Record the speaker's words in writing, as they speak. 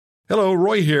Hello,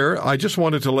 Roy here. I just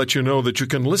wanted to let you know that you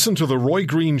can listen to The Roy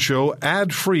Green Show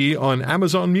ad-free on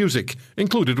Amazon Music,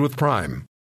 included with Prime.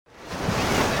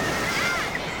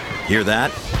 Hear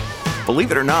that? Believe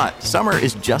it or not, summer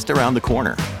is just around the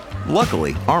corner.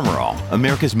 Luckily, Armor All,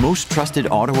 America's most trusted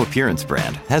auto appearance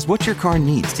brand, has what your car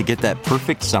needs to get that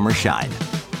perfect summer shine.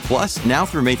 Plus, now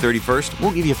through May 31st,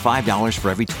 we'll give you $5 for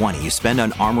every $20 you spend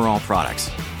on Armor All products.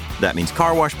 That means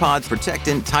car wash pods,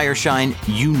 protectant, tire shine,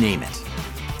 you name it.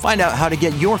 Find out how to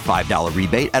get your $5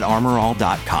 rebate at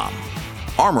armorall.com.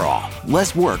 Armor All,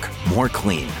 less work, more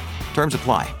clean. Terms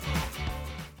apply.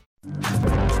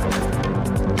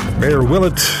 Mayor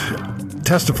Willett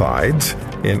testified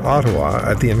in Ottawa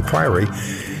at the inquiry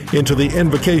into the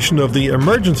invocation of the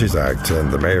Emergencies Act,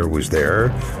 and the mayor was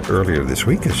there earlier this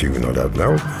week, as you no doubt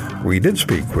know. We did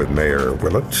speak with Mayor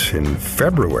Willett in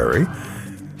February,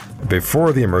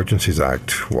 before the Emergencies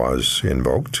Act was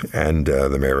invoked, and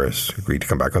the mayor has agreed to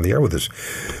come back on the air with us.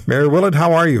 Mayor Willett,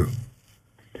 how are you?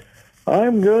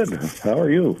 I'm good. How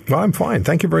are you? Well, I'm fine.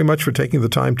 Thank you very much for taking the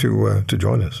time to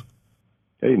join us.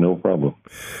 Hey, no problem.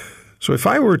 So if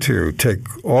I were to take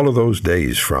all of those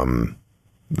days from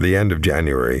the end of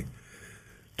January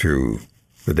to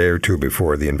the day or two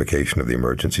before the invocation of the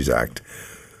Emergencies Act,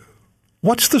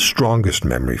 what's the strongest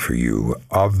memory for you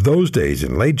of those days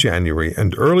in late January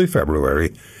and early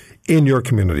February in your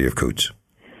community of Coutts?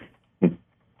 The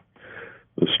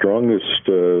strongest...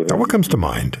 Now, what comes to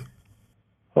mind?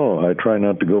 Oh, I try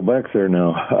not to go back there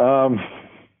now.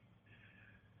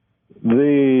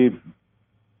 The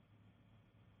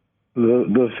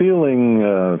feeling,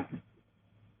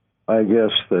 I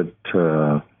guess, that...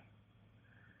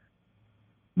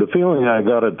 the feeling I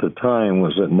got at the time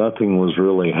was that nothing was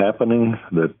really happening,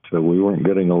 that we weren't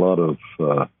getting a lot of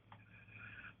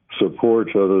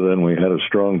support other than we had a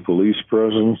strong police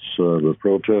presence. The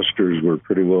protesters were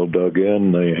pretty well dug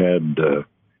in. They had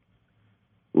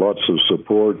lots of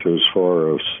support as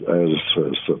far as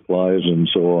supplies and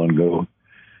so on go.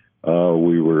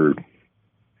 We were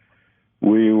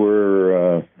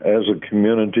as a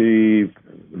community...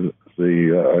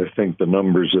 I think the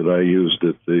numbers that I used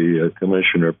at the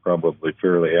commission are probably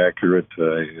fairly accurate.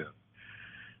 I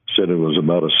said it was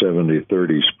about a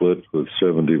 70-30 split, with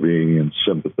 70 being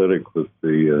sympathetic with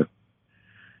the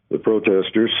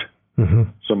protesters. Mm-hmm.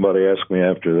 Somebody asked me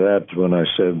after that when I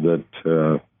said that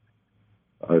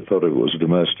I thought it was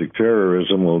domestic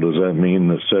terrorism. Well, does that mean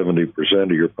that 70%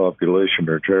 of your population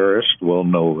are terrorists? Well,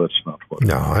 no, that's not what.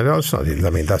 No, I know it's not. I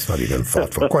mean, that's not even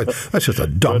thoughtful. Quite. That's just a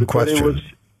dumb question.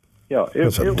 Yeah, it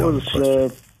was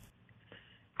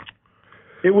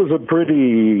a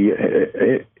pretty,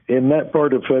 in that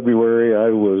part of February, I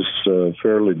was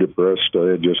fairly depressed.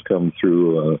 I had just come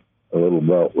through a little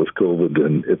bout with COVID,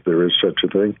 and if there is such a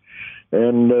thing.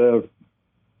 And,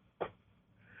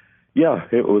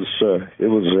 it was a...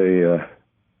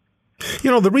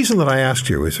 the reason that I asked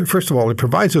you is, first of all, it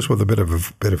provides us with a bit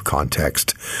of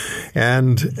context,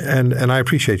 and I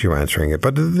appreciate you answering it.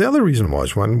 But the other reason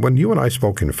was when you and I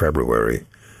spoke in February,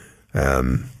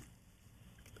 I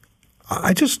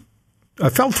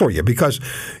felt for you, because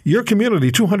your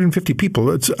community, 250 people,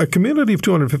 it's a community of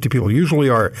 250 people usually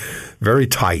are very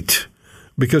tight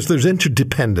because there's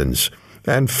interdependence.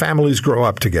 And families grow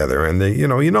up together, and they, you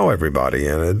know everybody,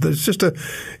 and it's just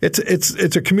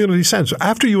it's a community sense.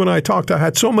 After you and I talked, I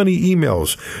had so many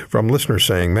emails from listeners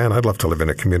saying, "Man, I'd love to live in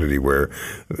a community where,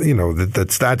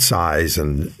 that's that size,"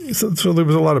 and so there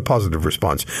was a lot of positive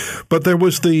response. But there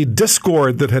was the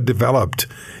discord that had developed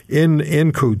in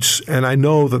Coutts, and I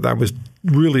know that was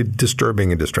really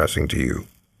disturbing and distressing to you.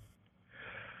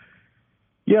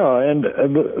 Yeah, and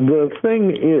the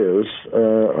thing is,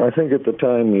 I think at the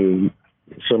time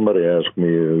somebody asked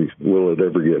me, will it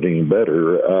ever get any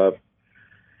better?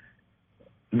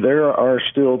 There are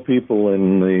still people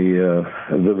in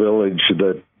the village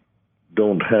that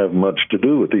don't have much to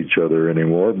do with each other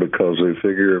anymore, because they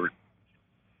figure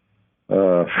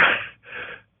the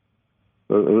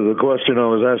question I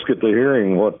was asked at the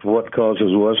hearing, what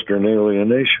causes Western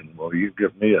alienation? Well, you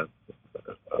give me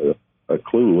a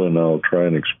clue, and I'll try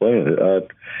and explain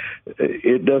it.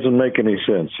 It doesn't make any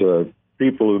sense.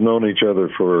 People who've known each other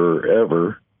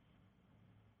forever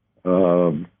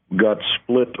got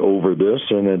split over this,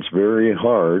 and it's very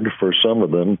hard for some of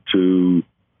them to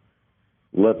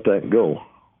let that go.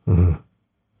 Mm-hmm.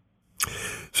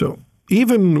 So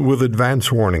even with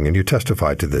advance warning, and you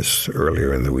testified to this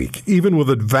earlier in the week, even with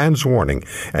advance warning,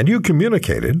 and you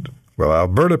communicated,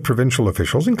 Alberta provincial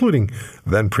officials, including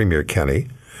then Premier Kenney,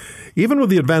 even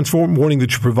with the advance warning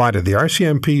that you provided, the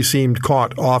RCMP seemed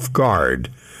caught off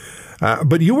guard.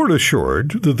 But you were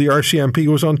assured that the RCMP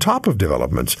was on top of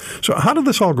developments. So how did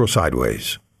this all go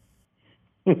sideways?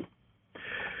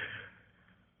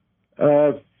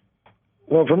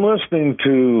 Well, from listening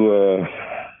to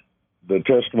the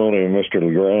testimony of Mr.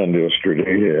 LeGrand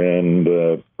yesterday, and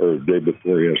or day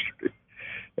before yesterday,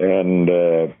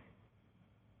 and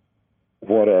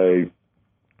what I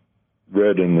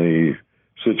read in the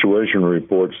situation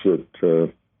reports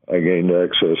that I gained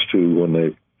access to when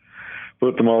they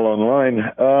put them all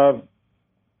online,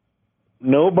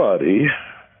 nobody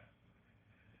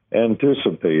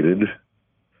anticipated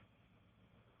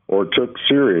or took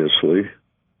seriously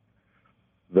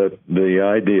that the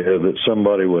idea that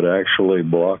somebody would actually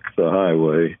block the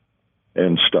highway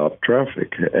and stop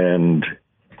traffic. And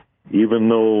even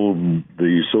though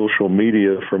the social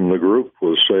media from the group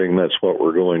was saying that's what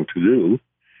we're going to do,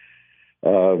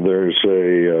 there's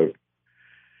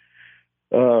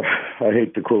I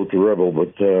hate to quote the Rebel,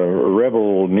 but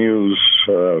Rebel News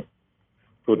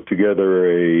put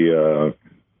together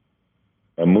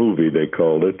a movie, they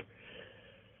called it.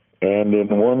 And in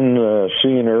one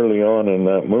scene early on in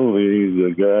that movie,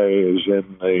 the guy is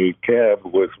in a cab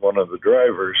with one of the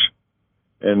drivers,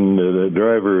 and the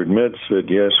driver admits that,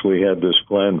 yes, we had this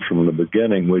plan from the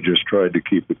beginning. We just tried to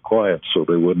keep it quiet so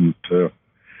they wouldn't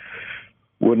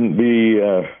be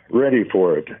ready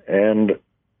for it. And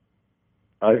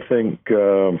I think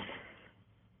the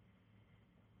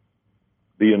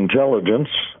intelligence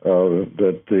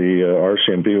that the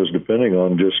RCMP was depending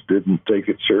on just didn't take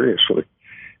it seriously.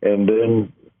 And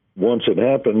then once it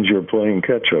happens, you're playing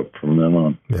catch-up from then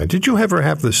on. Yeah. Did you ever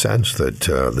have the sense that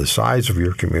the size of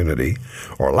your community,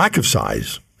 or lack of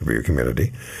size of your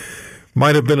community,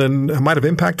 might have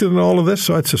impacted in all of this?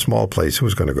 So it's a small place.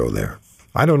 Who's going to go there?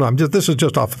 I don't know. This is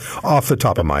just off the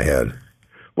top of my head.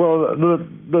 Well,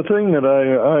 the thing that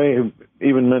I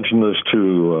even mentioned this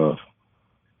to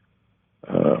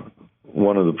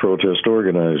one of the protest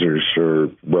organizers,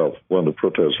 or one of the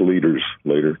protest leaders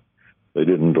later. They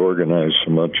didn't organize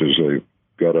so much as they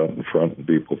got out in front and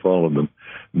people followed them.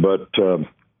 But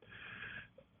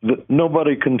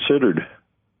nobody considered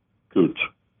Coutts.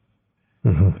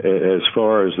 Mm-hmm. As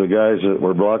far as the guys that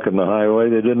were blocking the highway,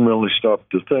 they didn't really stop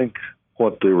to think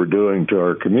what they were doing to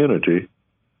our community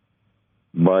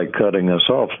by cutting us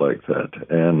off like that.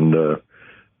 And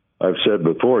I've said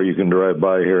before, you can drive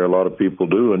by here, a lot of people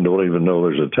do, and don't even know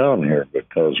there's a town here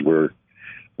because we're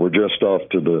just off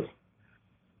to the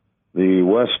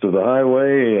west of the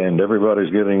highway, and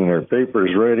everybody's getting their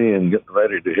papers ready and getting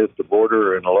ready to hit the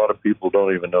border, and a lot of people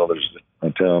don't even know there's a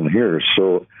town here.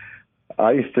 So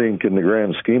I think in the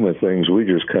grand scheme of things, we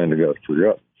just kind of got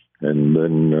forgotten. And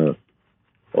then,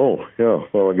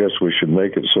 I guess we should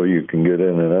make it so you can get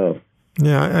in and out.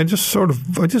 Yeah, it just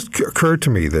occurred to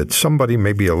me that somebody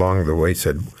maybe along the way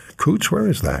said, Coutts, where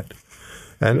is that?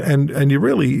 And you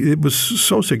really, it was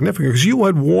so significant because you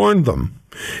had warned them.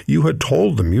 You had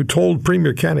told them. You told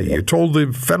Premier Kenney. You told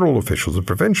the federal officials, the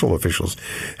provincial officials,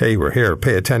 hey, we're here.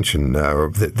 Pay attention.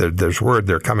 There's word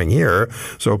they're coming here,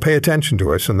 so pay attention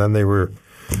to us. And then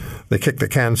they kicked the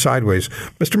can sideways.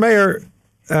 Mr. Mayor,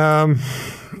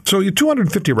 so you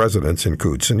 250 residents in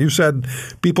Coutts, and you said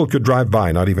people could drive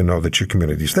by, not even know that your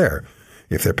community's there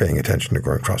if they're paying attention to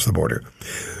going across the border.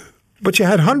 But you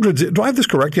had hundreds, do I have this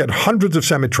correct? You had hundreds of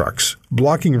semi-trucks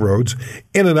blocking roads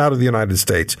in and out of the United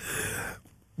States.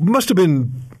 Must have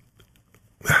been,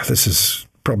 this is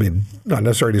probably not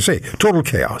necessary to say, total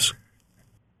chaos.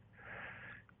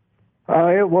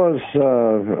 It was,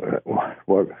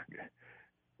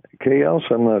 chaos?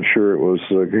 I'm not sure it was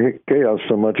chaos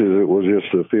so much as it was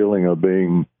just a feeling of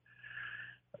being,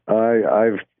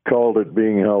 I've called it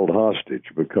being held hostage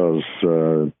because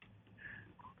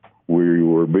we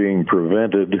were being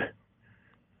prevented,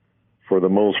 for the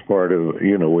most part of,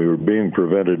 we were being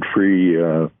prevented free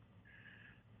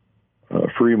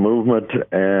movement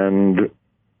and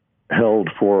held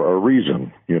for a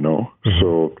reason, Mm-hmm.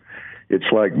 So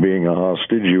it's like being a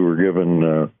hostage. You were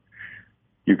given,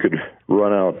 you could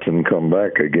run out and come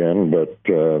back again, but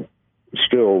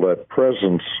still that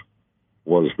presence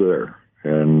was there.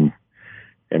 And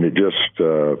it just,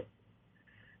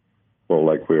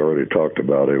 like we already talked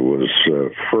about, it was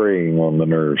fraying on the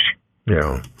nerves.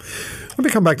 Yeah. Let me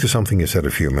come back to something you said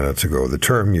a few minutes ago, the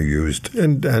term you used,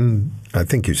 and I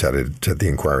think you said it at the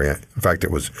inquiry. In fact,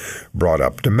 it was brought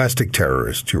up, domestic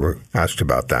terrorist. You were asked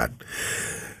about that.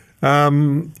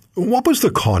 What was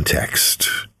the context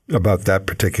about that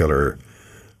particular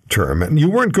term? And you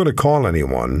weren't going to call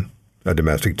anyone a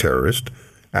domestic terrorist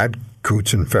at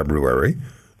Coutts in February.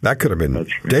 That could have been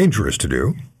dangerous to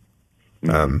do.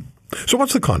 So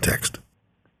what's the context?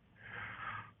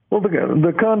 Well,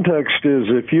 the context is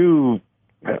if you,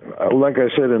 like I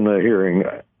said in the hearing,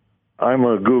 I'm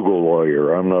a Google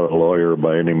lawyer. I'm not a lawyer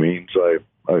by any means.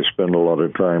 I spend a lot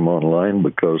of time online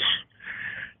because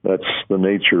that's the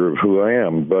nature of who I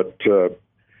am. But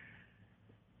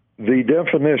the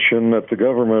definition that the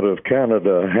government of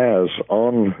Canada has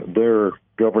on their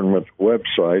government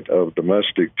website of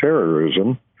domestic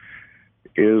terrorism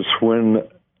is when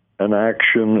an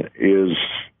action is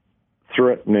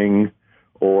threatening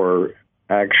or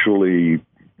actually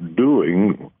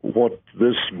doing what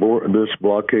this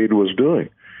blockade was doing.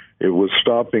 It was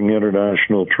stopping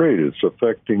international trade. It's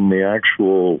affecting the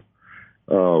actual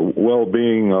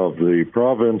well-being of the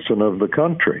province and of the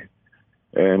country.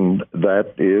 And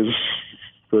that is,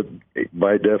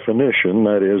 by definition,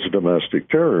 that is domestic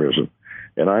terrorism.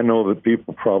 And I know that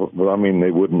people probably,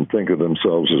 they wouldn't think of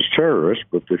themselves as terrorists,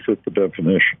 but they fit the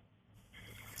definition.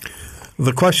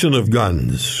 The question of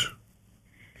guns.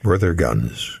 Were there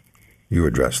guns? You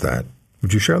addressed that.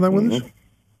 Would you share that with us?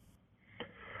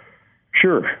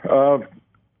 Sure.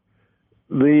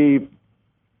 The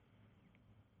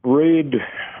raid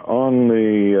on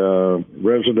the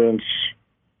residence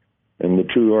and the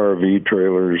 2 RV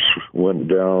trailers went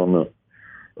down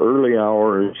early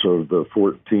hours of the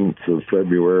 14th of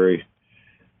February.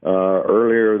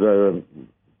 Earlier, on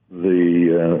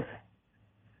the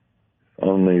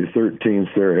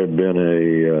 13th, there had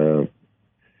been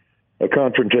a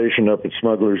confrontation up at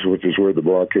Smugglers, which is where the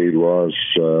blockade was.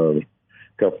 A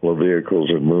couple of vehicles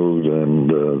had moved,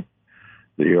 and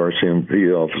the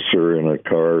RCMP officer in a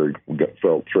car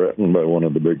felt threatened by one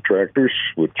of the big tractors,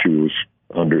 which you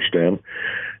understand.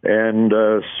 And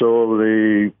so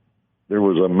there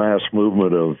was a mass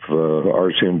movement of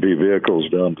RCMP vehicles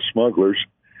down to Smugglers.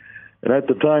 And at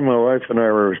the time, my wife and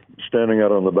I were standing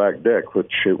out on the back deck,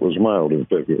 which it was mild in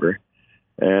February,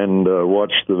 and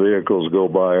watched the vehicles go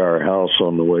by our house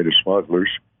on the way to Smugglers.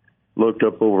 Looked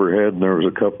up overhead, and there was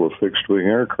a couple of fixed-wing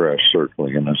aircraft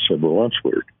circling, and I said, well, that's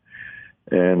weird.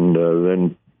 And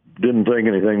then didn't think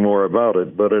anything more about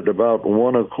it, but at about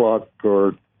 1 o'clock,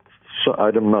 or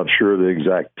I'm not sure the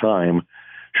exact time,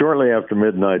 shortly after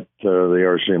midnight, the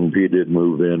RCMP did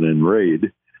move in and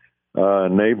raid.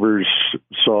 Neighbors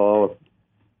saw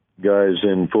guys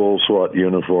in full SWAT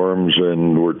uniforms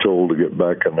and were told to get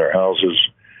back in their houses.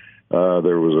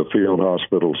 There was a field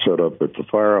hospital set up at the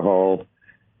fire hall,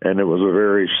 and it was a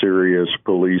very serious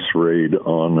police raid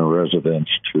on the residence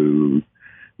to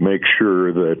make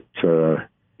sure that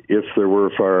if there were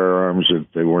firearms, that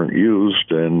they weren't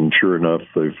used. And sure enough,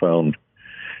 they found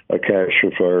a cache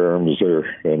of firearms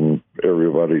there, and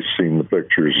everybody's seen the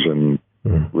pictures and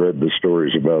read the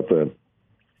stories about that.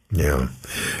 Yeah.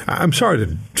 I'm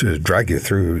sorry to drag you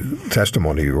through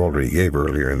testimony you already gave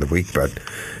earlier in the week, but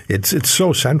it's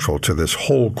so central to this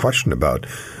whole question about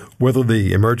whether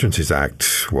the Emergencies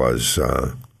Act was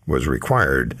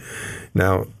required.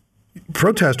 Now,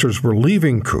 protesters were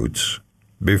leaving Coutts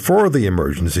before the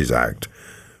Emergencies Act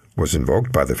was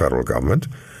invoked by the federal government,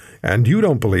 and you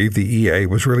don't believe the EA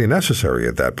was really necessary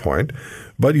at that point,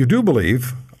 but you do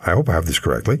believe, I hope I have this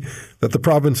correctly, that the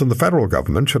province and the federal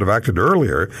government should have acted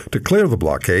earlier to clear the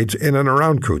blockades in and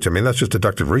around Coutts. I mean, that's just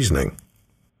deductive reasoning.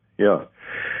 Yeah.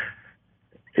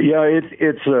 Yeah,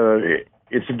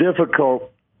 it's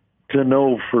difficult to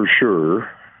know for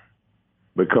sure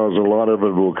because a lot of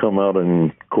it will come out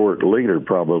in court later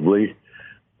probably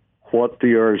what the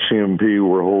RCMP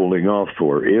were holding off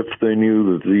for. If they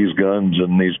knew that these guns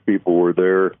and these people were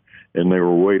there and they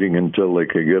were waiting until they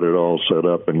could get it all set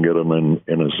up and get them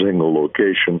in a single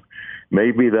location,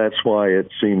 maybe that's why it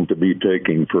seemed to be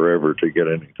taking forever to get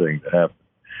anything to happen.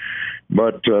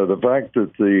 But the fact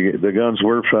that the guns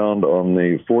were found on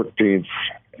the 14th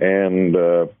and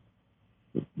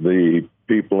the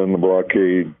people in the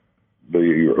blockade,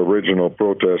 the original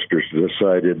protesters,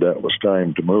 decided that was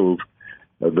time to move,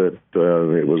 that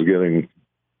it was getting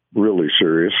really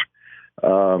serious.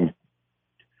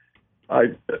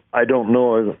 I don't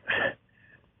know.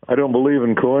 I don't believe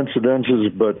in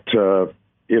coincidences, but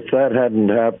if that hadn't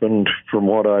happened, from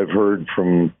what I've heard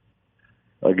from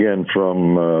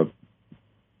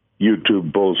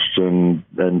YouTube posts and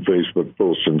Facebook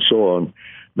posts and so on,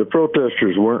 the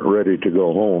protesters weren't ready to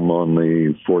go home on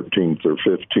the 14th or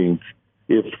 15th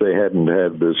if they hadn't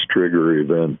had this trigger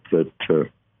event that,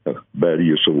 bad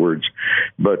use of words,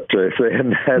 but if they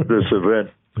hadn't had this event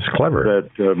it's clever.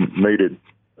 that made it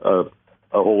a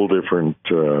whole different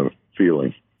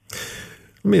feeling.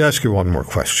 Let me ask you one more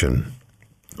question.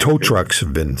 Tow trucks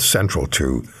have been central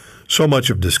to so much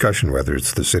of discussion, whether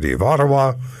it's the city of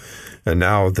Ottawa, and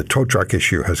now the tow truck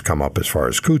issue has come up as far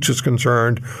as Coutts is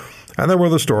concerned. And there were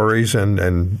the stories, and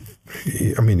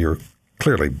I mean, you're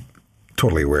clearly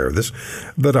totally aware of this,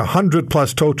 that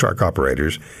 100-plus tow truck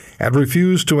operators had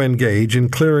refused to engage in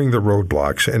clearing the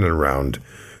roadblocks in and around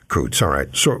Coutts. All right.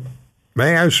 So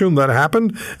may I assume that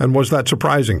happened, and was that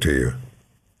surprising to you?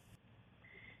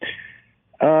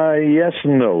 Yes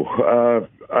and no.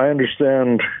 I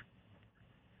understand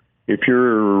if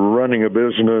you're running a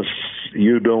business,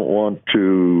 you don't want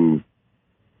to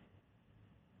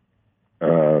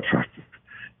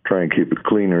try and keep it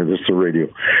cleaner. This is the radio.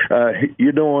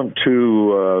 You don't want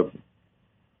to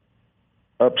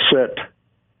upset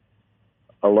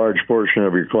a large portion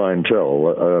of your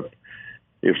clientele.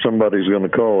 If somebody's going to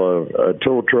call a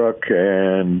tow truck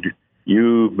and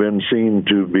you've been seen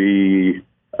to be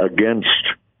against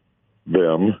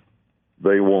them,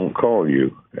 they won't call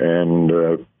you. And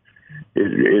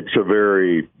it's a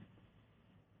very,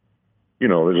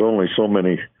 there's only so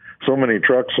many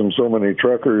trucks and so many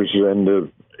truckers,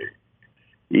 and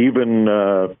even,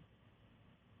 there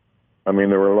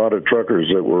were a lot of truckers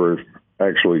that were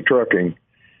actually trucking,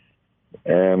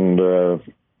 and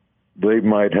they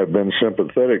might have been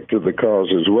sympathetic to the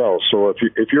cause as well. So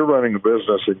if you're running a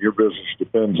business and your business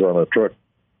depends on a truck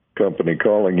company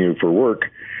calling you for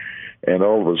work, and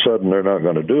all of a sudden they're not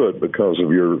going to do it because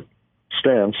of your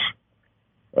stance,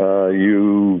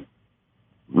 you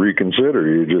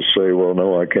reconsider. You just say, well,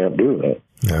 no, I can't do that.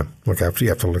 Yeah, you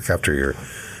have to look after your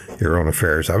own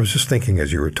affairs. I was just thinking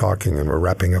as you were talking, and we're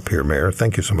wrapping up here, Mayor,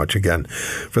 thank you so much again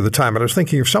for the time. And I was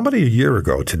thinking, if somebody a year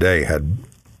ago today had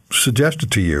suggested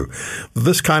to you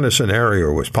this kind of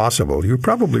scenario was possible, you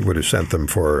probably would have sent them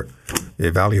for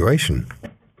evaluation.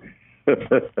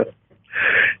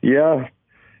 Yeah,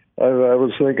 I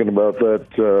was thinking about that.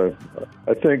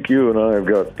 I think you and I have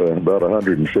got about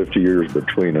 150 years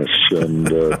between us, and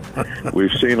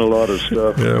we've seen a lot of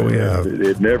stuff. Yeah, we have.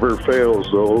 It never fails,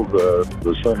 though.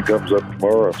 The sun comes up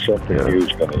tomorrow, and something new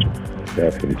is going to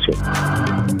happen. So.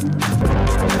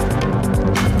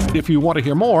 If you want to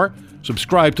hear more,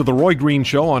 subscribe to The Roy Green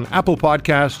Show on Apple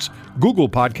Podcasts, Google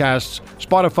Podcasts,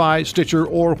 Spotify, Stitcher,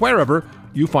 or wherever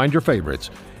you find your favorites.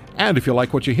 And if you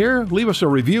like what you hear, leave us a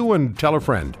review and tell a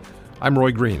friend. I'm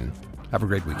Roy Green. Have a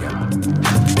great weekend.